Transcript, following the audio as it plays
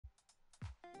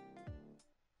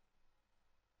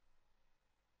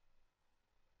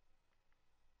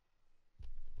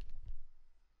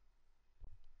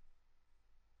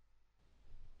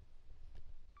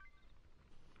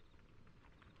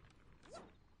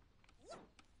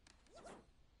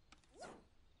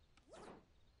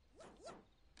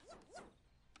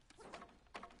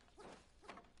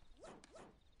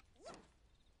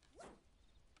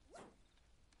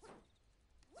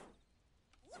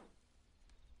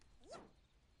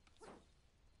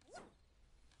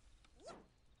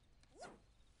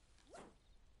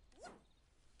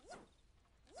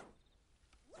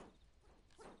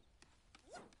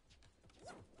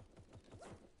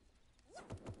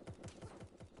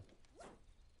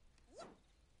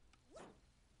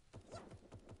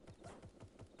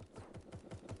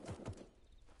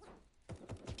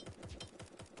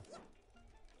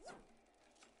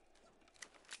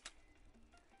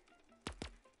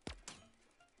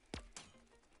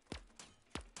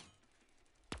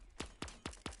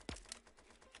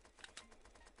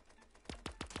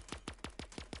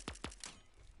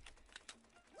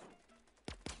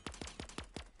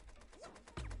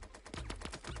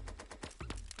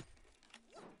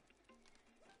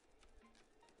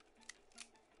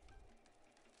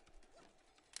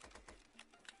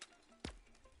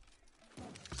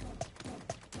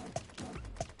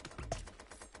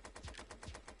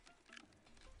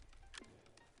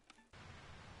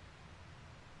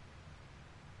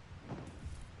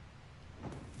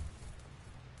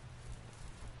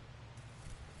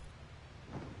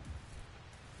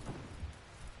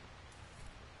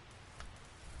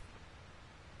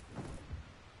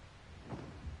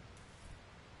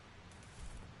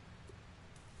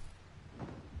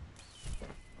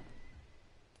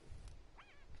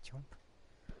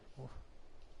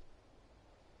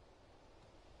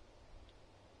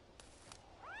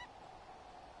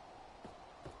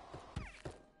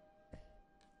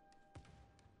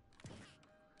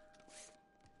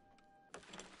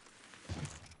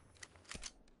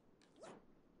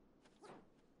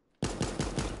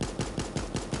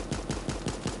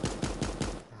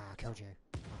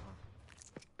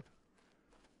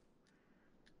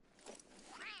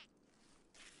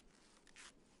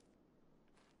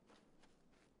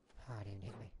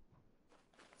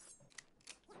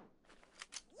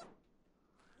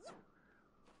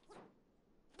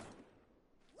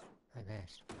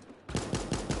missed.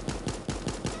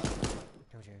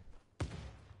 Killed you.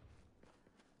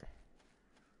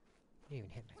 You even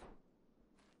hit me.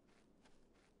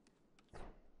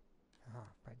 Ah,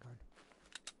 break gun.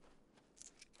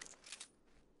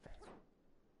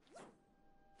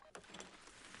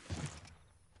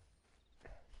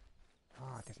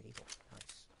 Ah, Desert Eagle.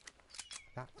 Nice.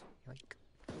 That, yoink.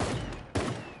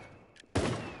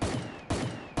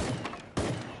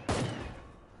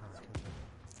 Ah, killed you.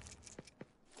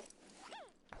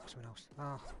 Oh, someone else.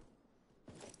 Ah.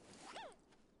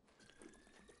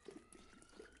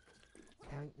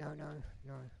 No, no, no,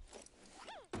 no.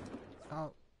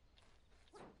 Oh.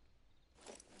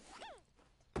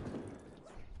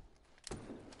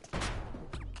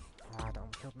 Ah, that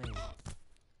one killed me.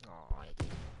 Oh, it did.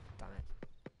 Damn it.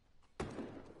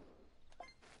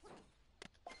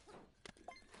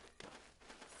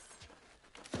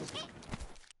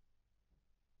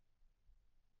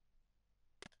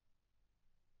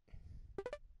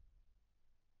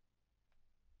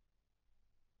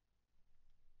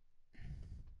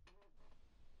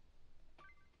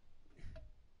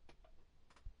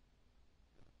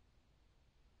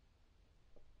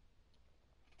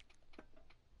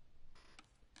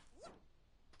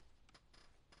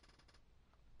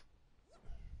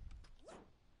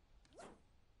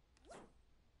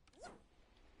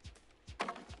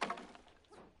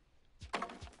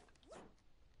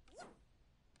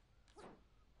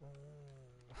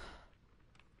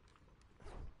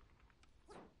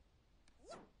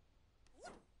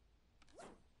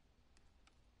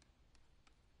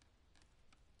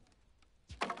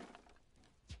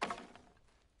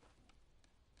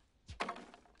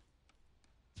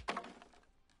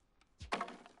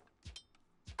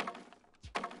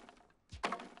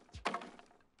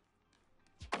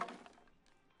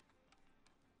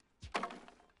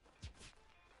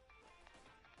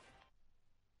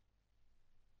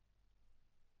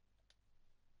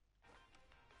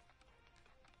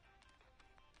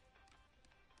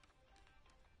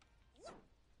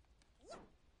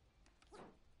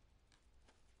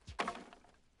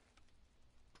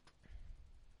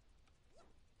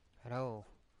 Hello.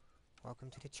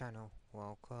 Welcome to the channel.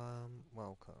 Welcome,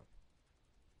 welcome.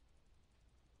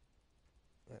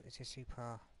 This is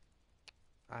Super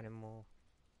Animal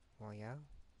Royale.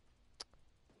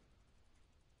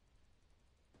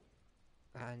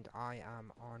 And I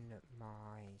am on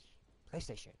my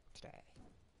PlayStation today.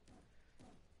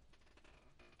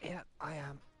 Yeah, I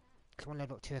am. Because I want to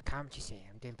load up 2 accounts, you see.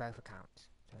 I'm doing both accounts.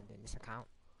 So I'm doing this account.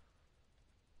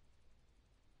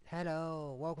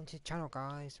 Hello, welcome to the channel,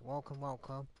 guys. Welcome,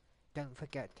 welcome. Don't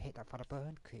forget to hit that follow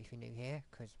button if you're new here,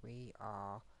 because we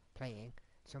are playing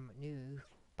some new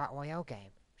Battle Royale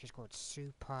game, which is called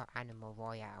Super Animal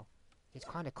Royale. It's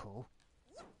kind of cool.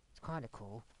 It's kind of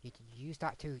cool. You can use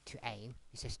that to aim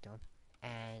your system,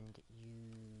 and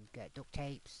you get duct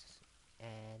tapes,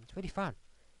 and it's really fun.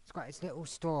 It's got its little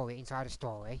story inside a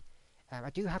story.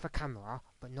 I do have a camera,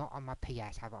 but not on my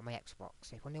PS. I have it on my Xbox.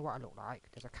 So if you wonder what I look like,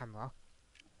 there's a camera.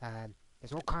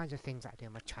 There's all kinds of things that I do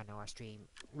on my channel. I stream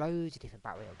loads of different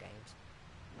Battle Royale games.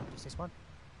 Just this one.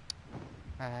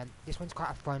 This one's quite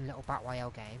a fun little Battle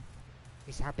Royale game.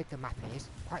 This is how big the map is.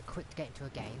 Quite quick to get into a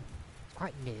game. It's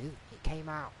quite new. It came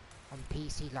out on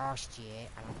PC last year,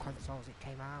 and on consoles it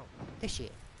came out this year,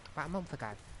 about a month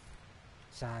ago.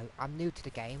 So I'm new to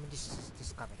the game and just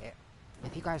discovered it.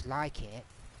 If you guys like it,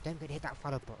 don't forget to hit that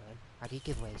follow button. I do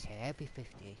giveaways here every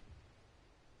 50.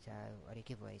 So I do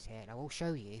giveaways here, and I will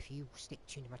show you if you stick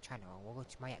tuned to my channel. We'll go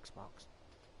to my Xbox,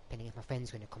 depending if my friend's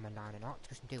going to come online or not.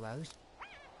 Do some duos.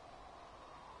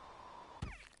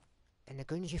 And the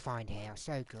guns you find here are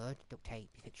so good. Duct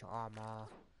tape, you fix your armor,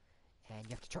 and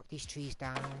you have to chop these trees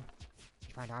down.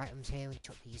 You find items here and you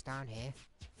chop these down here.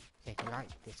 So if you like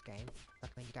this game, I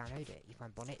recommend you download it. You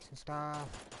find bonnets and stuff.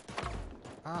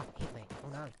 Oh, hit me. Oh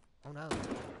no. Oh no.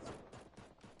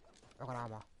 I got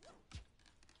armor.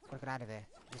 Gotta get out of here.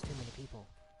 There's too many people.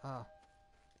 Oh.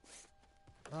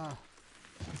 Oh.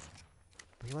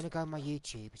 If you want to go on my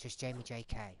YouTube, it's just Jamie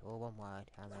JK, all one word.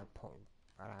 I'm gonna put.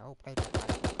 I'll play that.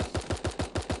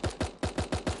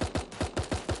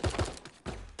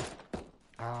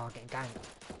 Oh, I'm getting ganked.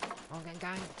 Oh, I'm getting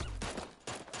ganked.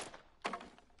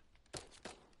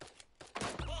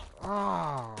 Oh,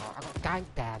 I got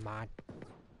ganked there, man.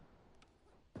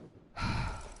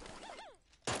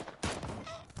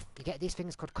 You get these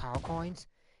things called Carl coins,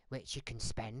 which you can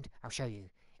spend. I'll show you.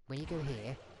 When you go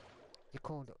here, they're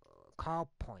called Carl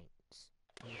points.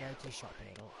 And you go to the shop and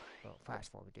it'll. Well, first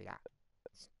of all, we do that.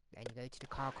 Then you go to the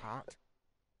car cart,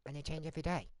 and they change every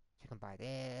day. So you can buy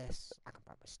this. I can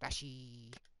buy moustache.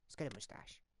 Let's get a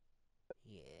moustache.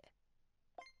 Yeah.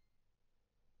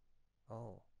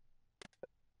 Oh.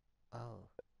 Oh.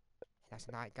 That's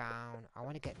a nightgown. I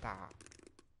want to get that.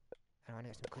 And I want to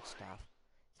get some good stuff.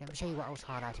 So let me show you what I was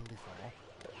highlighting before.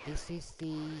 This is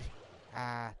the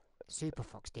Super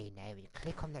Fox DNA. You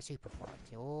click on that Super Fox.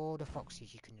 See all the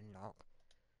foxes you can unlock.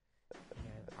 You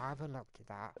know, I've unlocked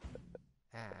that.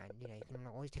 And, you know, you can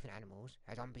unlock all these different animals.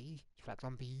 A zombie. You like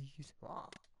zombies. Whoa.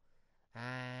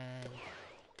 And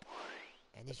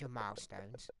there's your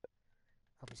milestones.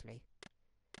 Obviously.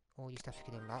 All your stuff you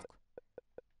can unlock.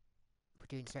 For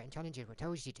doing certain challenges. What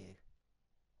tells you to do.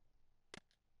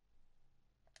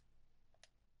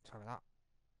 Sorry about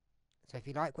that. So if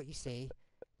you like what you see,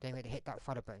 don't forget to hit that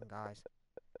follow button, guys.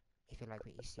 If you like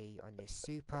what you see on this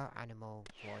Super Animal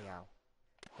Royale.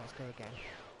 Let's go again.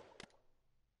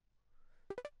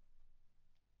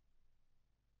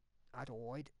 I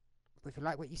died. But if you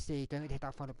like what you see, don't forget to hit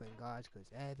that follow button, guys, because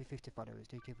every 50 followers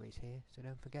do giveaways here. So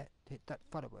don't forget to hit that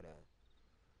follow button.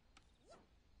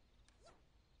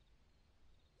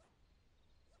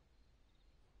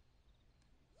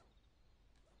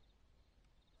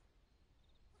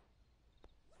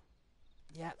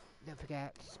 Yep, don't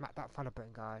forget to smack that follow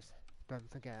button, guys. Don't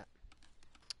forget.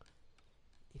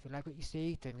 If you like what you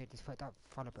see, don't forget to hit that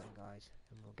follow button, guys,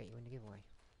 and we'll get you in the giveaway.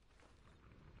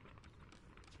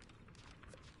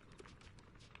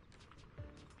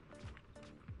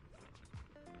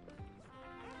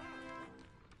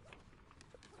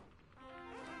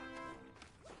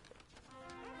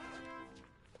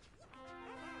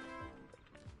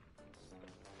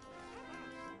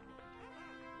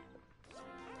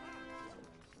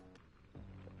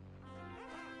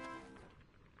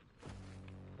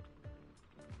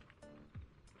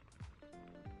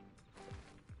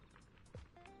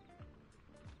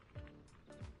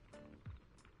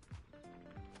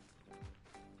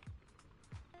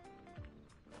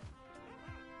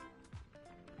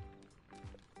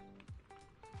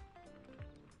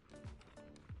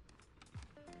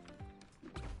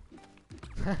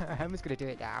 I'm just gonna do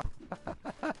it now.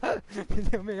 I'm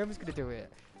just gonna do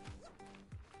it.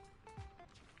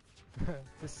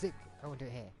 The sick. I want to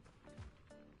do it here.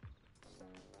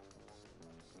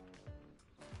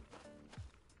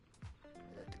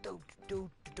 Do do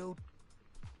do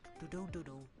do do do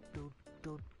do do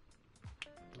do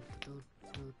do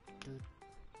do do.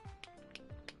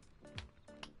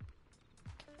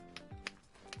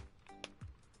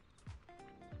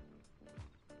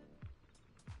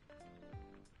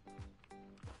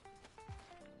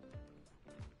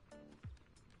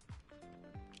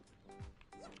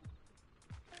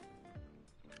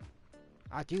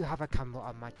 I do have a camera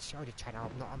on my Sony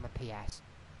channel, not on my PS.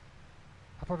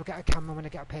 I'll probably get a camera when I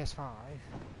get a PS5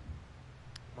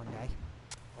 one day.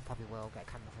 I probably will get a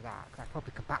camera for that, because that's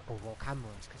probably compatible with all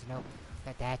cameras, because you know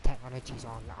that their technologies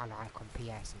on I like on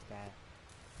PS is they're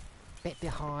a bit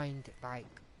behind, like,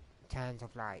 in terms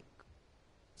of like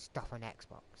stuff on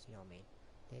Xbox, you know what I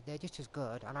mean? They're just as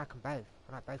good. I like them both.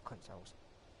 I like both consoles.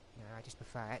 You know, I just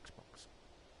prefer Xbox.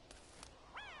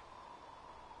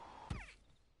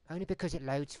 Only because it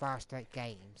loads faster at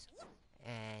games,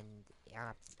 and they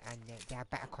are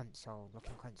better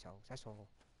looking consoles. That's all.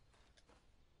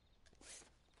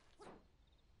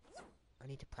 I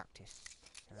need to practice.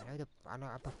 So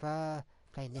I prefer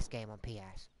playing this game on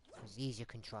PS because it's easier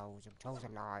controls. The controls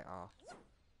are lighter,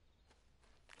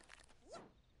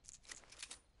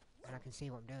 and I can see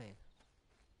what I'm doing.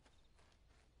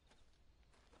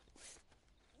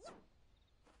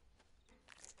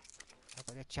 I've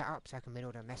got the chat up so I can read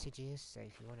all the messages. So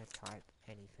if you want to type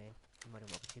anything, you're more than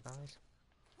welcome to, guys.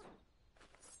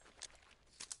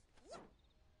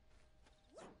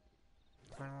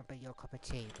 It might not be your cup of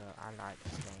tea, but I like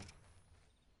this game.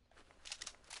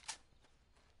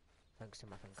 Thanks to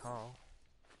my friend Carl.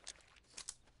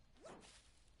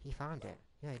 He found it.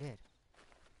 Yeah, he did.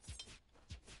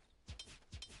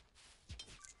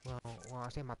 Well, I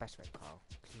say my best friend Carl.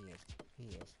 He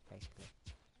is, basically.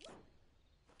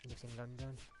 He lives in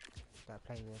London. That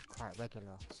I play with quite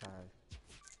regular, so...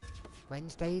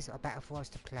 Wednesdays are better for us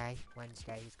to play.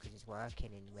 Wednesdays, because it's working,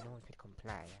 and when no one could come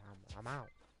play, I'm out.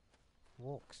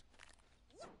 Walks.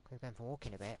 Because I'm going for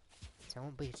walking a bit. So I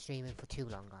won't be streaming for too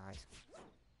long, guys.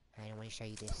 And I want to show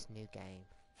you this new game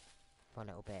for a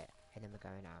little bit, and then we're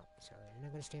going out. So I'm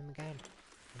not going to stream again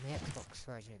on the Xbox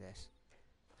version of this.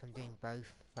 I'm doing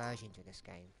both versions of this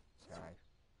game, so...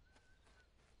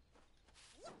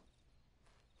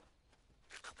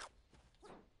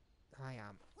 I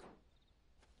am.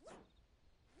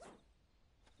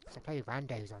 Because I play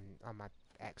randos on my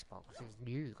Xbox. There's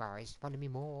new guys finding me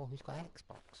more who's got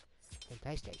Xbox than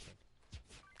PlayStation.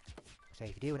 So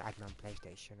if you do want to add me on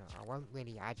PlayStation, I won't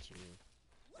really add you.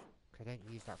 I don't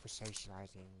use that for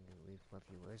socialising with my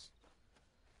viewers.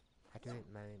 I do it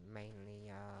mainly,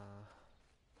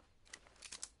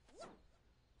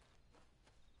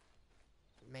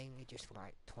 mainly just for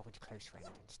like talking to close friends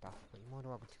and stuff. But you're more than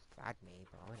welcome to add me,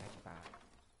 but I won't add you back.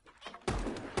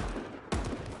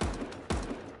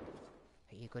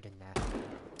 Are you good in there?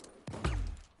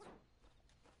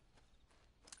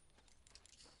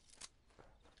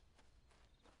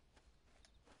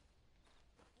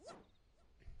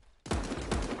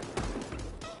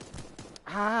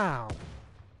 Ow!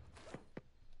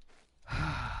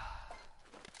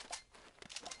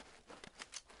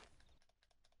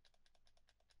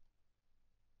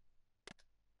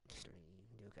 Just do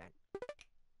again.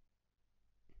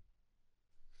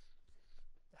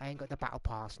 I ain't got the battle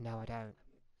pass, no I don't.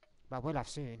 But I will have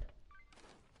soon.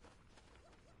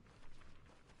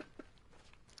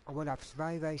 I will have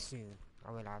very very soon.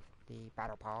 I will have the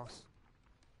battle pass.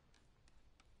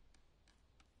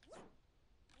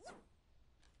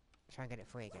 Try and get it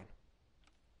free again.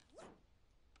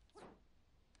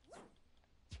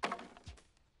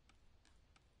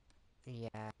 Yeah,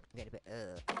 I'm getting a bit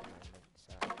at the moment,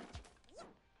 so.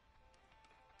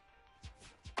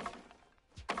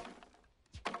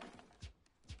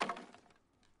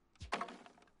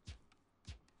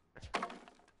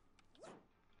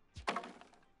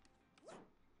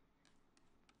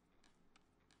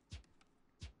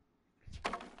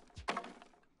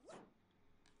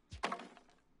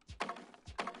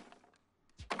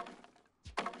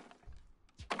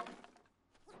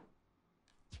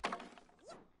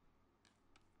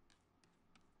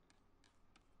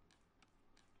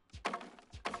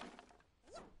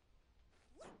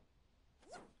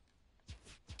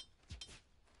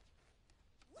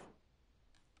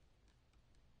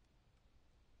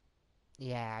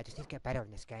 Yeah, I just need to get better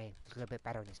in this game. Just a little bit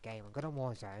better in this game. I'm good on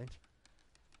Warzone.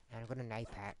 And I'm good on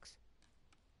Apex.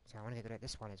 So I want to get good at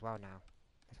this one as well now.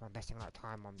 That's why I'm investing a lot of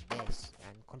time on this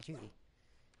and Call of Duty.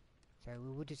 So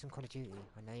we will do some Call of Duty.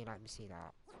 I know you like to see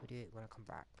that. We'll do it when I come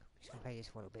back. I'm just going to play this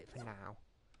for a little bit for now.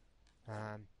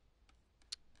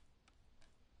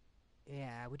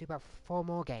 Yeah, we'll do about 4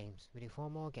 more games. We'll do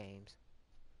 4 more games.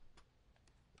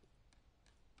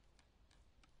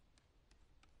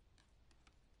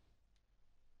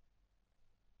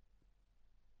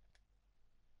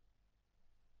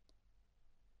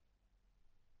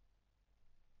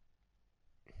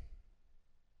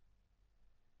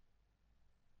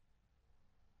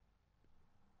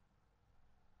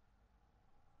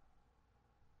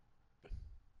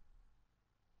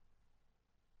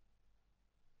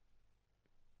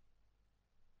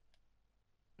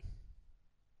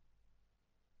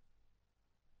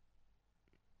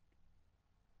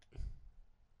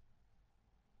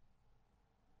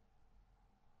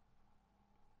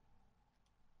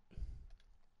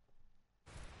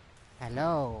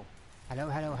 Hello. Hello,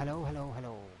 hello, hello, hello,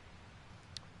 hello.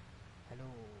 Hello.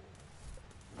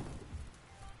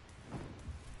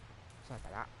 Sorry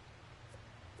about that.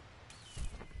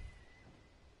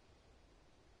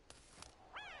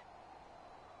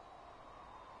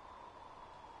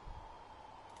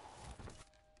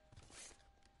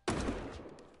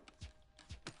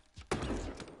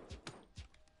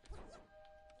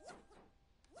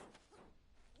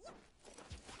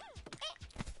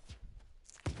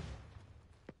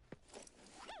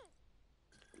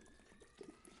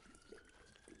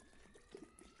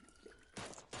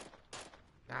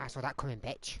 Ah, I saw that coming,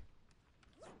 bitch.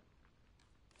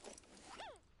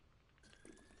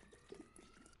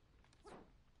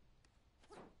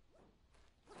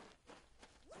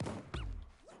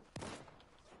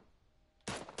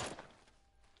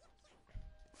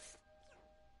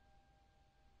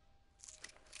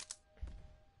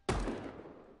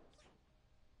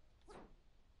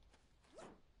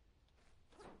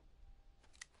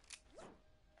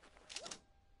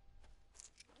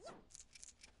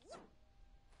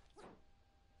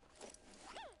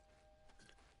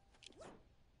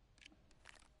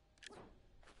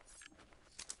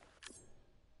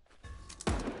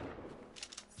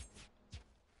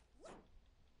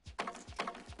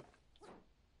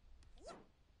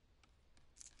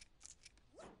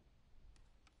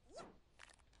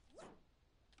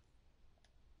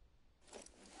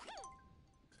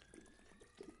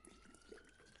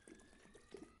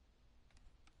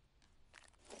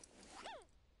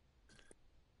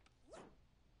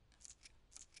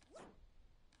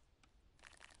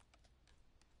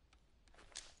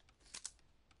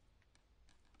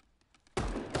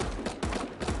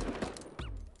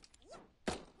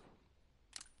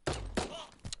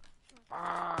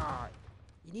 Ah,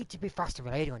 you need to be faster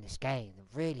reloading on this game.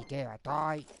 I really do. I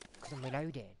die because I'm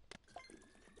reloading.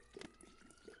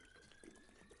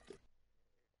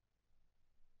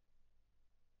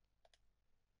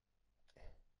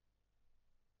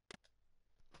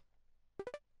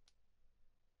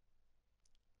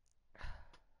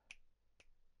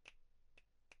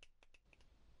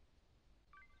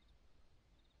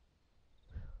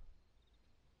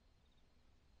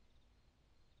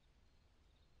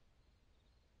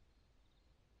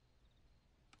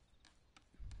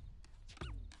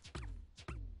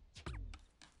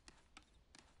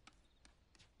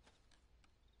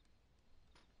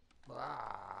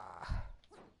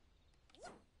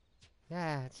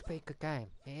 Yeah, it's a pretty good game.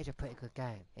 It is a pretty good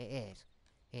game. It is.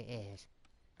 It is.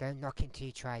 Don't knock it till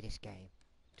you try this game.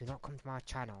 Do not come to my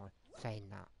channel saying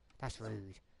that. That's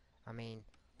rude. I mean,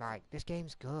 like, this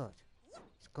game's good.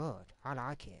 It's good. I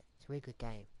like it. It's a really good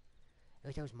game.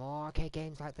 If there was more arcade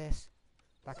games like this,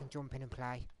 that I can jump in and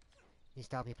play,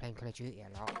 instead of me playing Call of Duty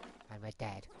a lot, and Red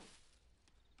Dead,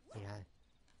 you know.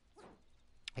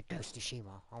 Like Ghost of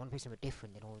Tsushima. I want to play something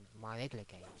different than all my regular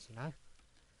games, you know.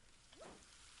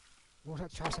 I want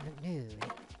to try something new,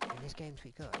 and this game's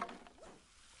pretty good.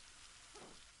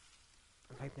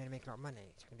 I'm hoping they're make a lot of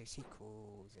money, so I can do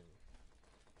sequels and...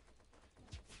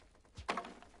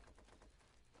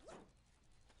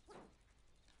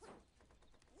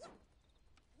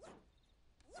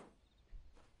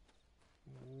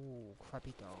 Ooh,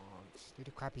 Krabby Dance. Do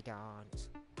the Krabby Dance.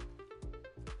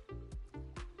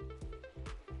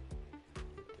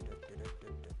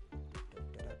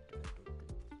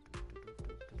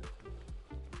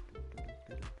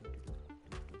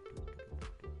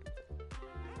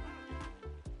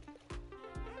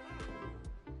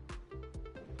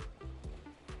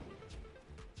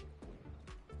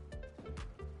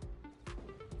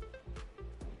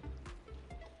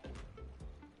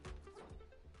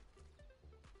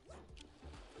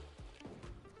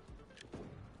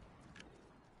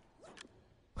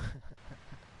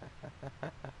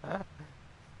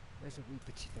 Where's the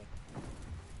Rupert thing?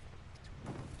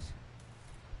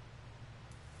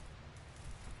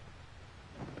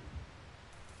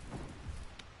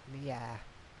 Yeah,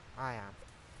 I am.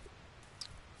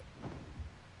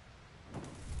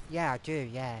 Yeah, I do,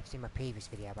 yeah. I've seen my previous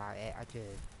video about it, I do.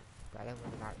 But I don't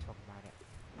really like talking about it.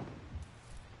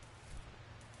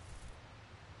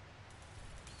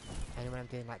 Only when I'm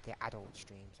doing like the adult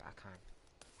streams, I can.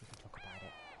 We can talk about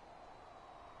it.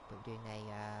 But we're doing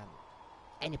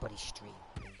a, anybody stream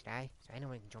today. So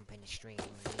anyone can jump in the stream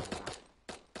and do that.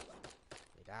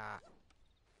 Do that.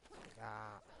 Do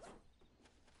that.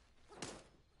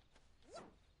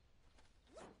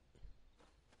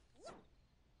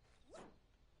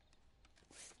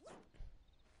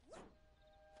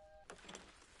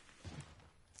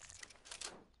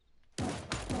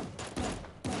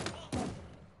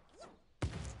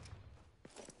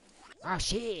 Ah,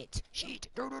 shit! Shit!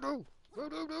 No, no, no! No,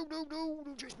 no, no, no, no!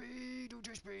 Don't chase me! Don't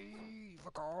chase me!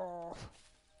 Fuck off!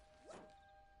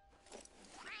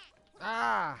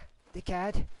 Ah!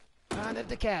 Dickhead! Ah, the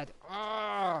dickhead!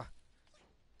 Ah!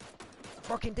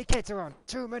 Fucking dickheads are on!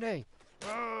 Too many!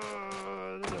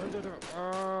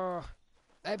 Ah!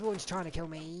 Everyone's trying to kill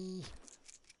me!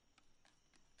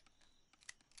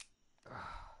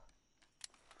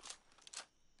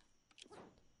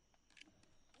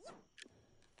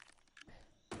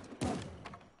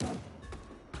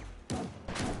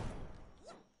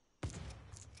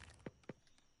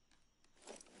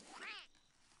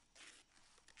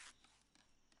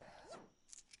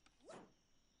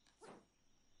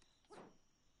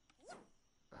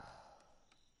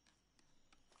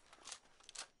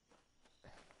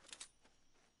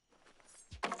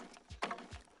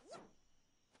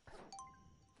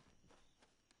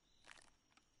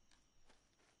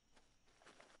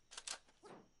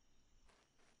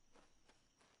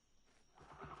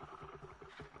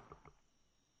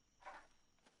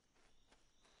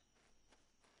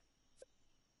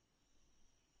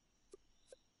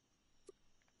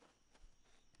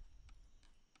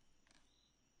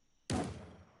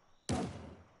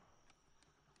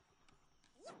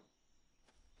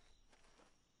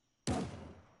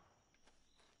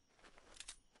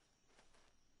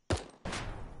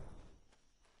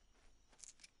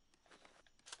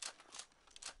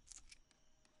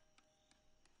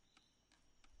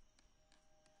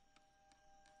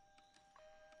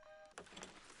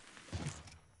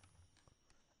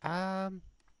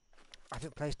 I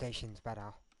think PlayStation's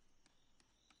better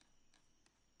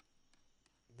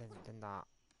than that.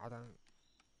 I don't...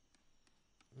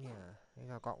 Yeah, I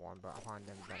think I got one, but I find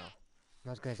them better.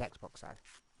 Not as good as Xbox though.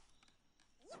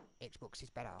 Xbox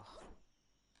is better.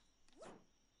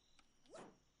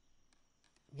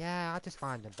 Yeah, I just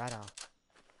find them better.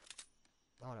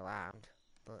 All around.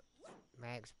 But my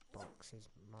Xbox is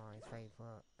my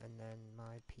favourite, and then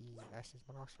my PS is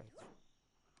my last favourite.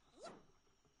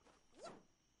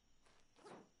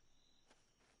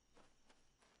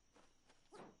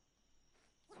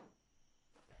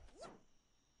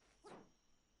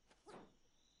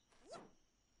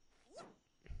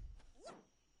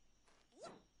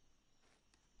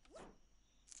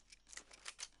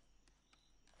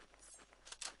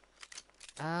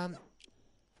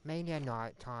 Mainly a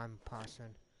nighttime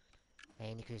person.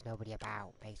 Mainly because there's nobody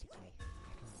about, basically.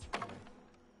 I can, you know,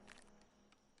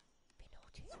 be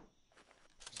naughty.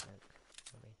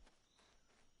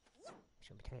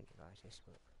 can't utilize this,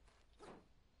 but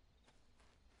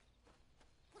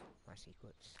my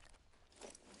secrets.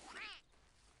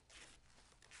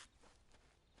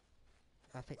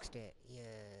 I fixed it.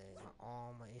 Yeah, my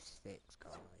armor is fixed,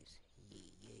 guys.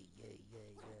 Yeah.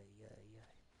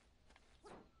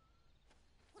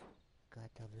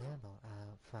 Got the level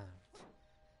out front.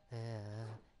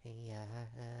 Yeah,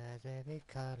 every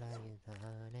color you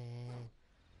got it.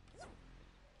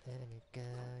 And it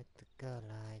got to go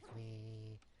like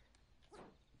me.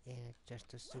 Yeah,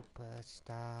 just a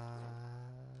superstar.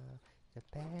 The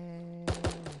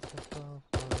best of both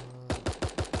worlds.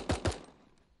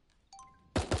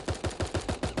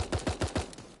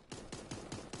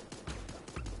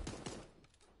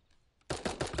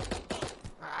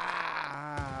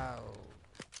 Ow!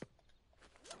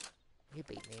 You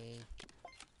beat me.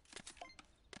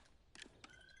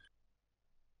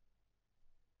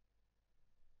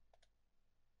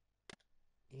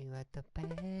 You are the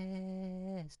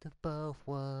best of both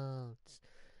worlds.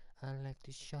 I like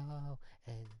to show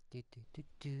and do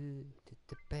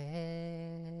the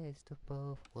best of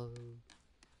both worlds.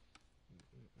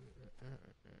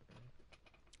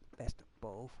 Best of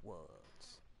both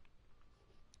worlds.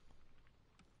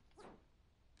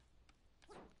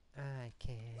 I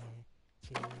can't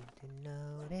seem to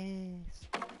notice.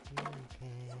 You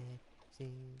can't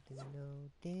seem to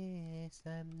notice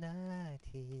I'm not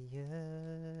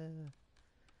here.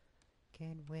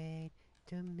 Can't wait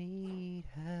to meet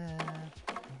her.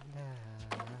 And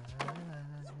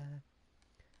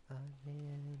I'm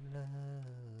in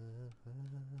love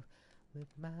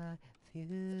with my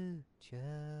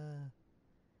future.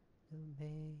 Can't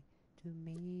wait to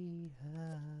meet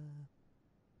her.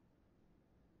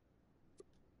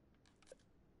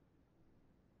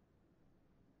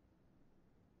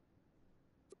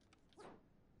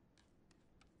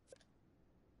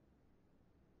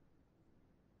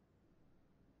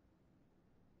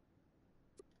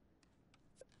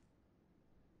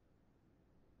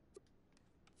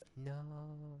 No,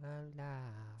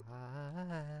 I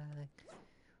like,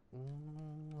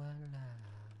 ooh, I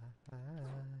like,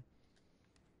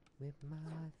 with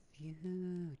my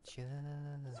future,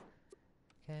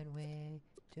 can't wait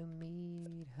to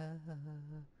meet her.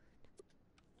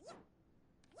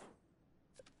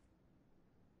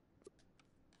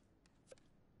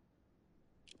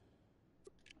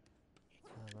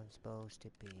 I'm supposed to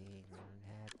be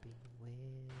unhappy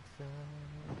with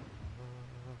someone.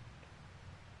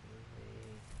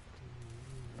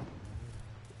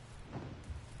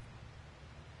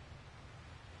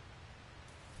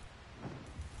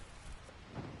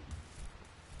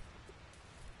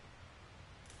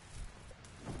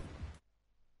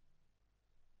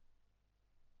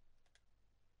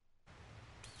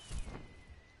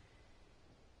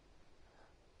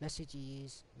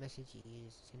 Messages,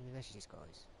 send me messages,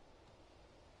 guys.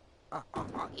 Oh,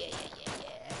 yeah.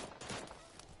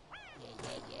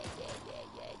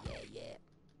 Yeah.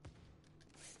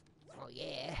 Oh,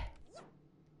 yeah.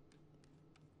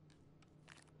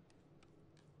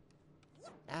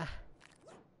 Ah.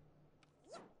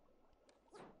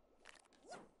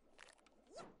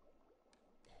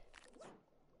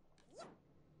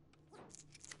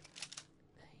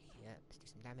 Yep, let's do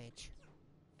some damage.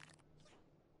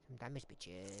 Some damage,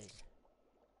 bitches.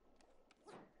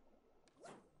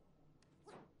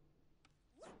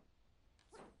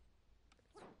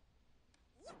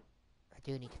 I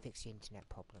do need to fix the internet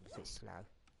problem, it's a bit slow.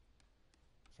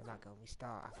 So I might go and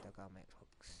restart after I go on my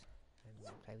Xbox and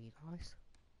play with you guys.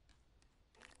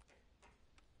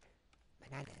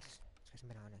 Bananas. Let's get some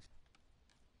bananas.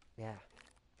 Yeah.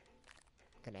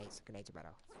 Grenades are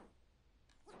better.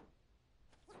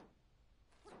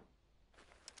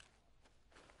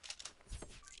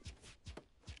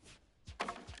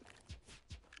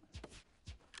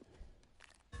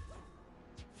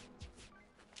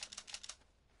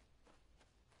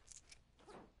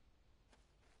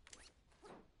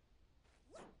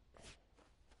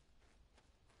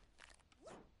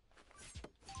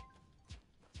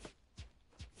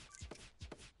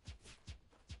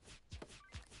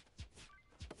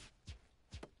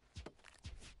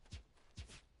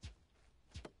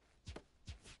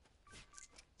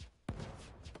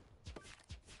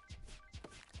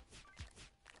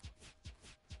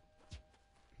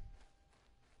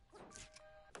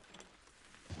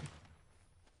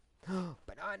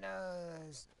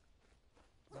 Bananas!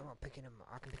 I'm not picking them.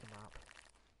 I can pick them up.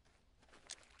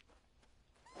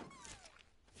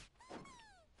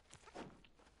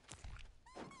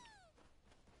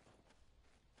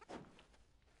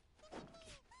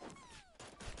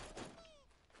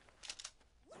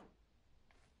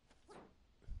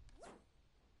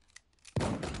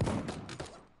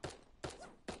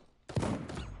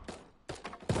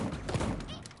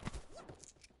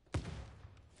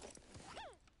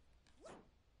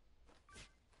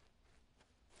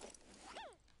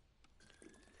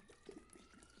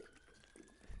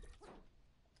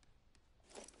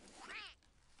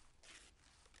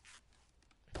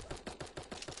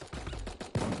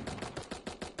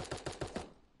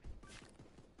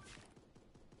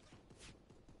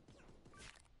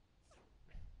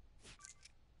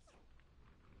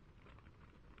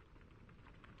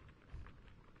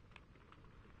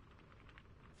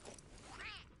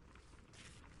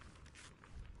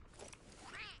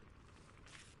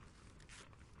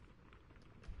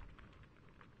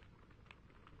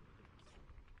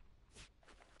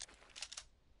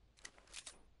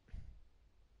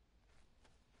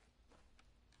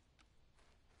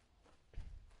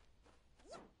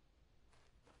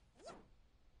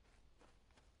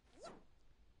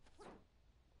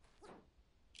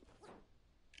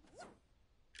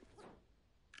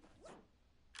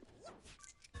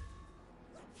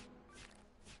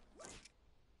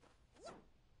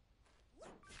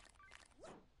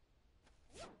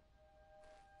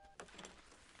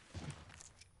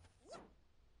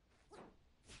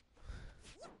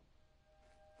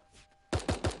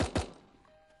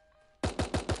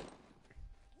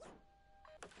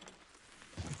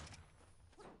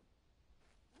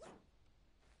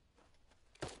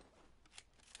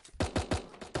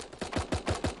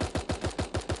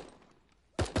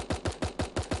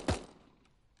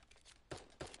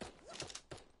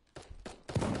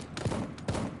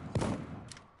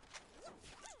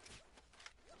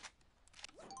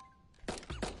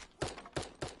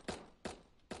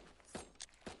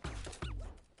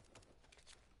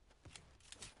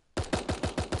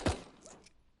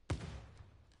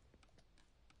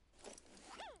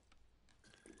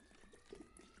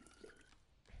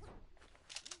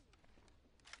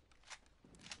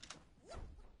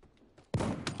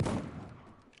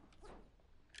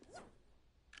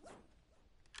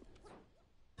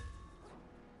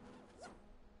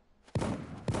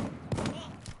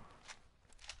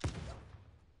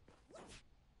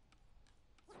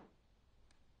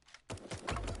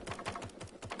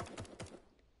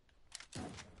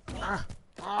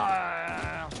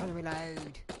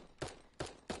 mode.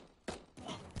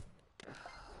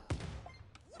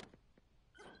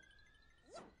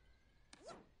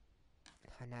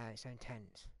 I know, it's so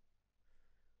intense.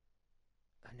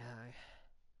 I know.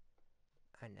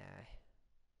 I know.